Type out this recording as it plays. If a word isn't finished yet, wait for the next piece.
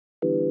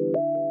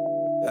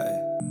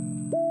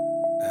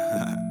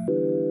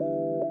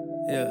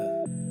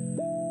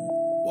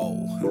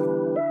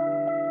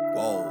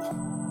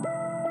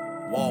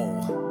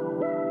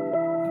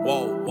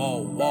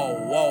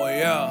Whoa,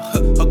 yeah.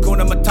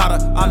 Hakuna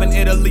Matata, I'm in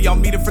Italy, I'll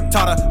meet a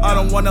Frittata. I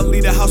don't wanna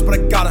leave the house, but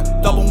I gotta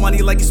double money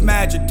like it's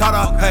magic.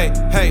 Tada,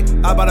 hey,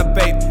 I bought a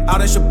babe out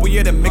in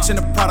Shibuya, then mixing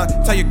the Prada.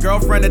 Tell your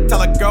girlfriend to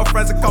tell her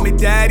girlfriends to call me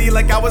daddy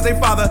like I was a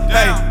father.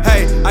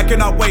 Hey, I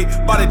cannot wait.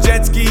 Bought a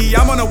jet ski,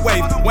 I'm on a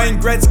wave. Wayne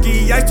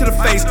Gretzky, ice to the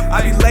face.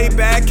 I be laid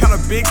back,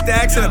 counting big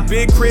stacks in a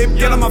big crib,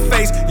 get on my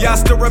face. Yeah, I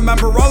still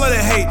remember all of the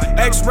hate.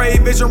 X-ray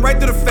vision right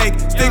through the fake.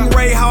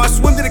 Stingray, how I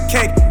swim to the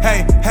cake.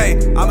 Hey,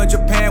 I'm in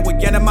Japan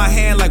with yen in my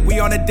hand like we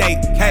on a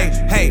date.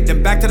 Hey,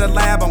 then back to the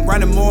lab, I'm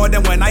grinding more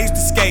than when I used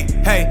to skate.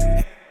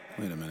 Hey.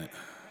 Wait a minute.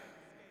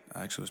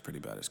 I actually was pretty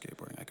bad at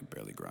skateboarding. I could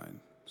barely grind,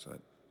 so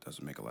that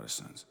doesn't make a lot of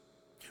sense.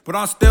 But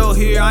I'm still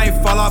here, I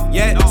ain't fall off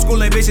yet.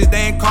 Schooling bitches,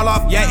 they ain't call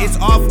off yet. It's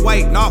off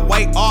white, not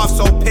white off.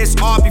 So pissed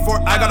off before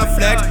I gotta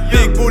flex.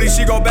 Big booty,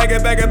 she gon' bag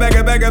it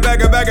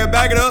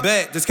up.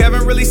 Bet, does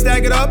Kevin really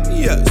stack it up?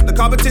 Yes. The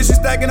competition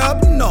stacking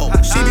up? No.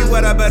 She be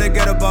wet, I better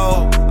get a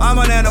bow. I'm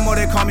an animal,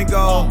 they call me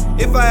gold.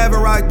 If I ever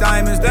rock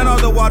diamonds, then all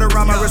the water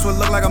around my wrist would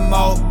look like a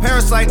mold.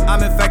 Parasite,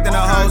 I'm infecting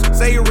a host.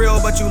 Say you're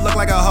real, but you look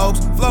like a hoax.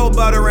 Flow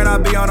butter and I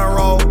be on a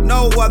roll.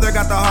 No other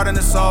got the heart and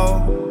the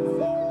soul.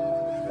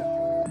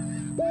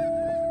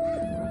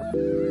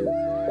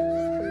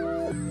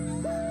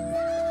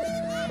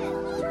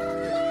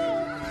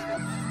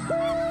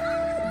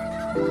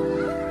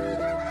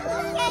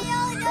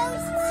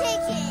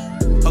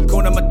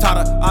 Hakuna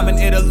Matata, I'm in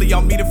Italy,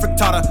 I'll meet a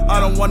Frittata. I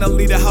don't wanna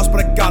leave the house,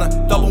 but I gotta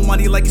double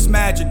money like it's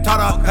magic.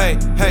 Tada, hey,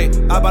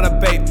 I bought a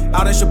babe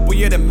out in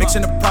Shibuya, then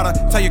mixing the Prada.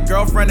 Tell your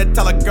girlfriend to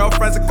tell her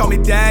girlfriends to call me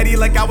daddy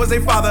like I was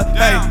a father.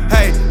 Hey,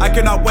 I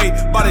cannot wait.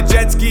 Bought a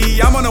jet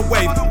ski, I'm on a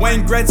wave.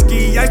 Wayne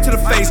Gretzky, ice to the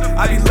face.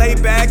 I be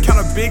laid back,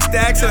 counting big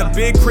stacks in a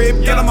big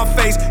crib, get on my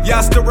face. Yeah,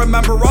 I still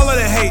remember all of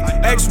the hate.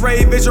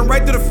 X-ray vision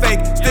right through the fake.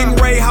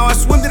 Stingray, how I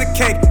swim to the